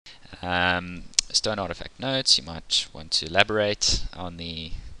Stone artifact notes, you might want to elaborate on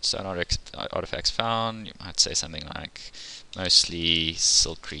the stone artifacts found. You might say something like mostly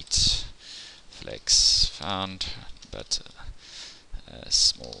silkcrete flakes found, but a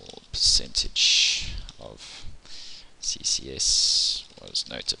small percentage of CCS was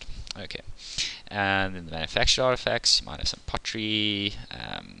noted. Okay, and then the manufactured artifacts, you might have some pottery,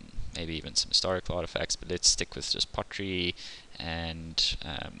 maybe even some historical artifacts, but let's stick with just pottery and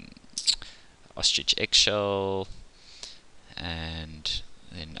ostrich eggshell, and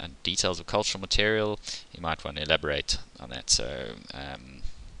then details of cultural material. You might want to elaborate on that. So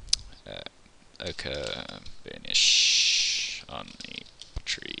ochre burnish on the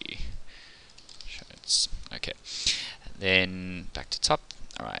pottery shards. Okay, then back to top.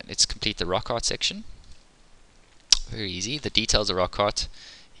 Alright, let's complete the rock art section. Very easy. The details of rock art,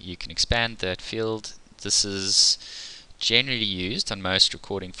 you can expand that field. This is generally used on most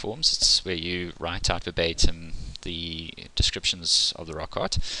recording forms. It's where you write out verbatim the descriptions of the rock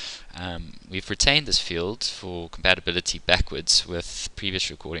art. We've retained this field for compatibility backwards with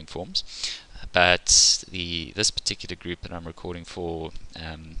previous recording forms, but this particular group that I'm recording for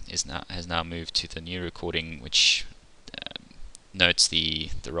has now moved to the new recording, which notes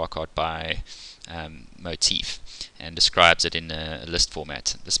the rock art by motif and describes it in a list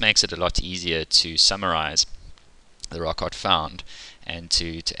format. This makes it a lot easier to summarize the rock art found and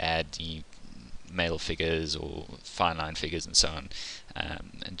to add the male figures or fine line figures and so on,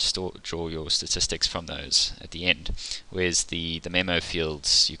 and just draw your statistics from those at the end, whereas the memo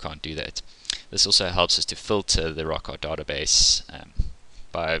fields, you can't do that. This also helps us to filter the rock art database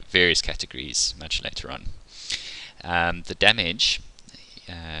by various categories much later on. The damage,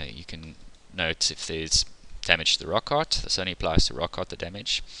 you can note if there's damage to the rock art. This only applies to rock art, the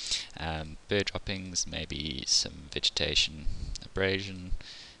damage. Bird droppings, maybe some vegetation, abrasion.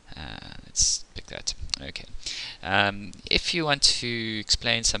 Let's pick that. Okay. If you want to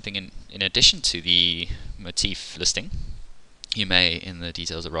explain something in addition to the motif listing, you may in the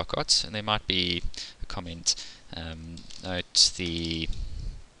details of rock art, and there might be a comment. Note the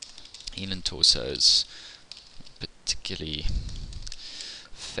eland torsos particularly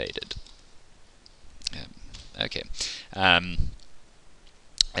faded. Okay.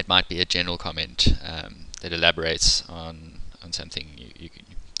 It might be a general comment that elaborates on something you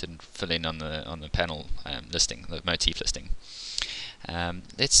didn't fill in on the panel listing, the motif listing.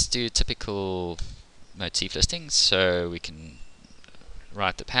 Let's do typical motif listings. So we can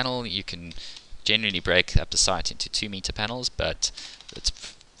write the panel. You can generally break up the site into 2-meter panels, but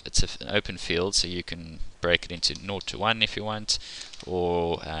it's an open field, so you can break it into 0 to 1 if you want,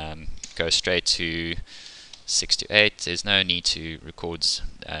 or go straight to 6 to 8. There's no need to record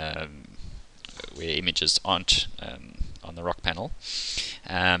where images aren't on the rock panel.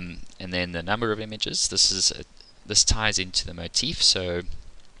 And then the number of images. This ties into the motif. So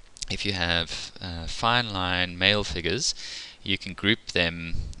if you have fine line male figures, you can group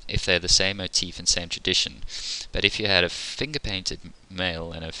them if they're the same motif and same tradition. But if you had a finger painted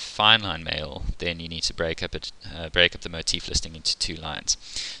male and a fine line male, then you need to break up the motif listing into 2 lines.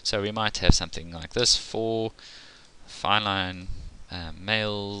 So we might have something like this: 4 fine line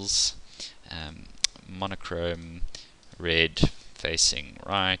males, monochrome red facing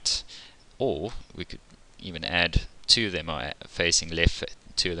right, or we could even add 2 of them are facing left,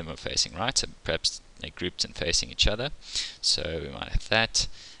 2 of them are facing right, so perhaps they're grouped and facing each other. So we might have that.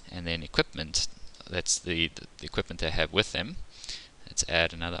 And then equipment, that's the equipment they have with them. Let's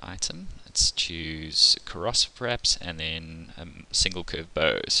add another item. Let's choose carrosse perhaps, and then a single curve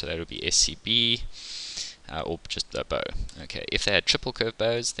bow. So that would be SCB, or just a bow. Okay, if they had triple curve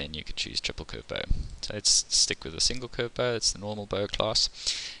bows, then you could choose triple curve bow. So let's stick with a single curve bow. It's the normal bow class.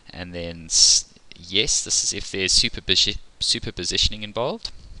 And then yes, this is if there's superpositioning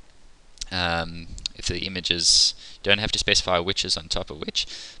involved. If the images, don't have to specify which is on top of which,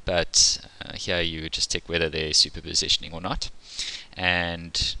 but here you would just tick whether they're superpositioning or not.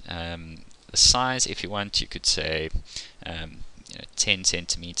 And the size, if you want, you could say 10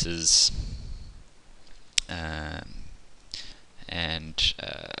 centimeters and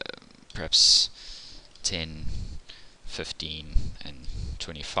perhaps 10, 15, and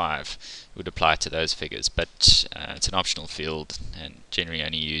 25 would apply to those figures, but it's an optional field and generally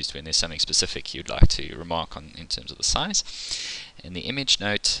only used when there's something specific you'd like to remark on in terms of the size. In the image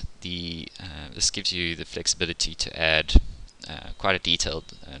note, this gives you the flexibility to add quite a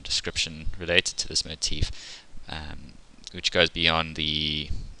detailed description related to this motif, which goes beyond the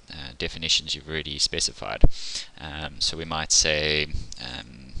definitions you've already specified. So we might say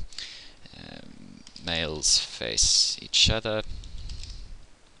males face each other,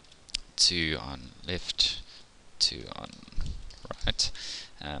 2 on left, 2 on right.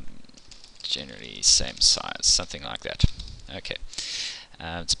 Generally same size, something like that. Okay,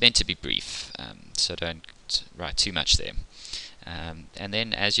 it's meant to be brief, so don't write too much there. And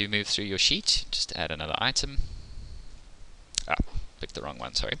then as you move through your sheet, just add another item. Picked the wrong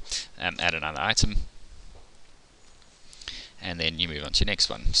one, sorry. Add another item, and then you move on to your next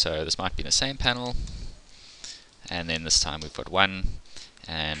one. So this might be the same panel, and then this time we've got 1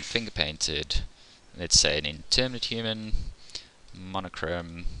 and finger painted, let's say an indeterminate human,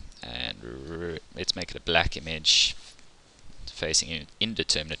 monochrome, and let's make it a black image facing in an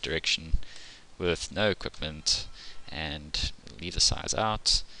indeterminate direction with no equipment, and leave the size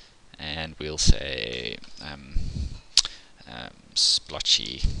out, and we'll say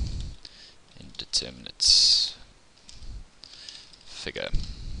splotchy indeterminate figure,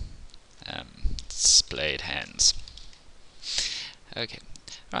 splayed hands. Okay,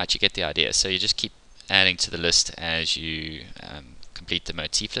 right, you get the idea. So you just keep adding to the list as you complete the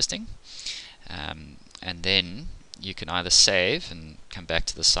motif listing, and then you can either save and come back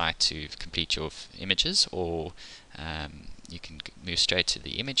to the site to complete your images, or you can move straight to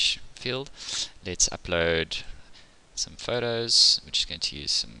the image field. Let's upload some photos. We're just going to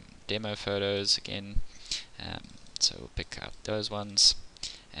use some demo photos again. So we'll pick out those ones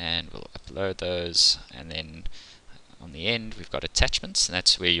and we'll upload those, and then on the end we've got attachments, and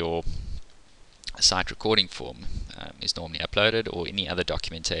that's where your site recording form is normally uploaded, or any other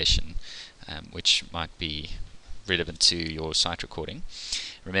documentation which might be relevant to your site recording.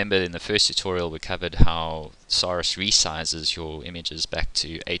 Remember, in the first tutorial we covered how SAHRIS resizes your images back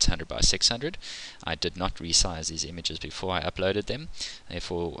to 800 by 600. I did not resize these images before I uploaded them,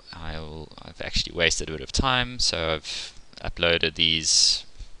 therefore I've actually wasted a bit of time, so I've uploaded these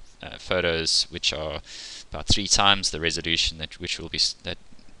photos which are about 3 times the resolution which will be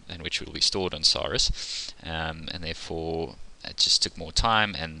stored on SAHRIS, and therefore it just took more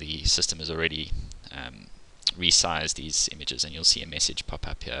time, and the system has already resize these images, and you'll see a message pop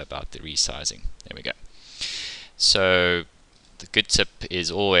up here about the resizing. There we go. So the good tip is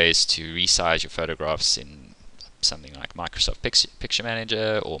always to resize your photographs in something like Microsoft Picture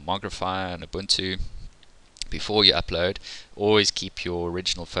Manager or Mogrify on Ubuntu before you upload. Always keep your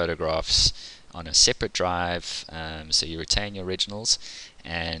original photographs on a separate drive, so you retain your originals,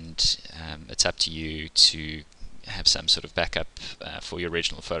 and it's up to you to have some sort of backup for your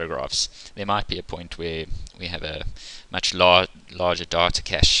original photographs. There might be a point where we have a much larger data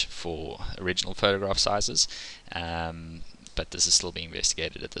cache for original photograph sizes, but this is still being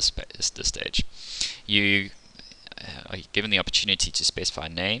investigated at this stage. You are given the opportunity to specify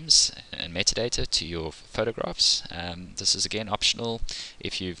names and metadata to your photographs. This is again optional.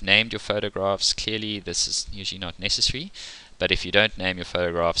 If you've named your photographs clearly, this is usually not necessary. But if you don't name your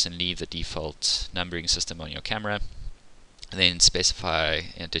photographs and leave the default numbering system on your camera, then specify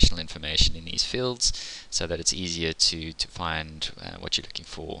additional information in these fields so that it's easier to find what you're looking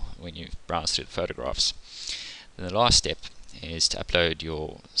for when you browse through the photographs. Then the last step is to upload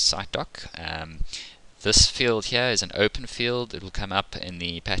your site doc. This field here is an open field. It will come up in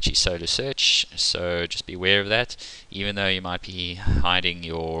the Apache Solar search, so just be aware of that. Even though you might be hiding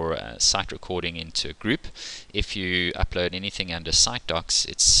your site recording into a group, if you upload anything under site docs,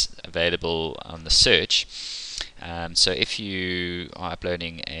 it's available on the search. So if you are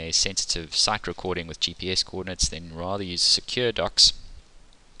uploading a sensitive site recording with GPS coordinates, then rather use secure docs.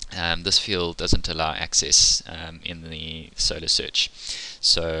 This field doesn't allow access in the Solar search.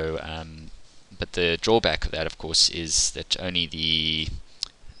 So but the drawback of that, of course, is that only the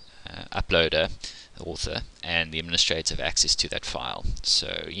uploader, the author, and the administrator have access to that file.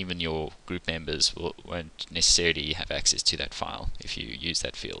 So even your group members won't necessarily have access to that file if you use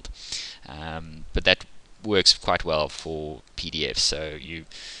that field. But that works quite well for PDFs. So you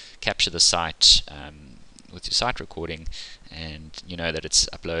capture the site with your site recording, and you know that it's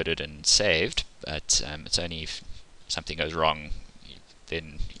uploaded and saved, but it's only if something goes wrong,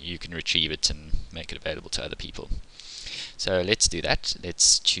 then you can retrieve it and make it available to other people. So let's do that.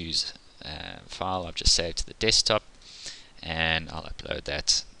 Let's choose a file I've just saved to the desktop, and I'll upload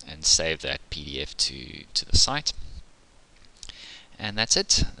that and save that PDF to the site. And that's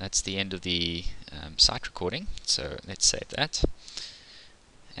it. That's the end of the site recording. So let's save that.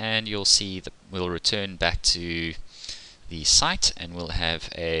 And you'll see that we'll return back to the site, and we'll have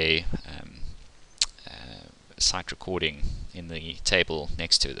a site recording in the table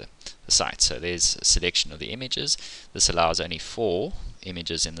next to the site. So there's a selection of the images. This allows only 4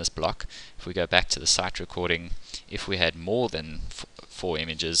 images in this block. If we go back to the site recording, if we had more than 4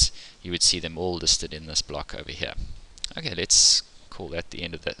 images, you would see them all listed in this block over here. Okay, let's call that the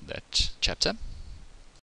end of that chapter.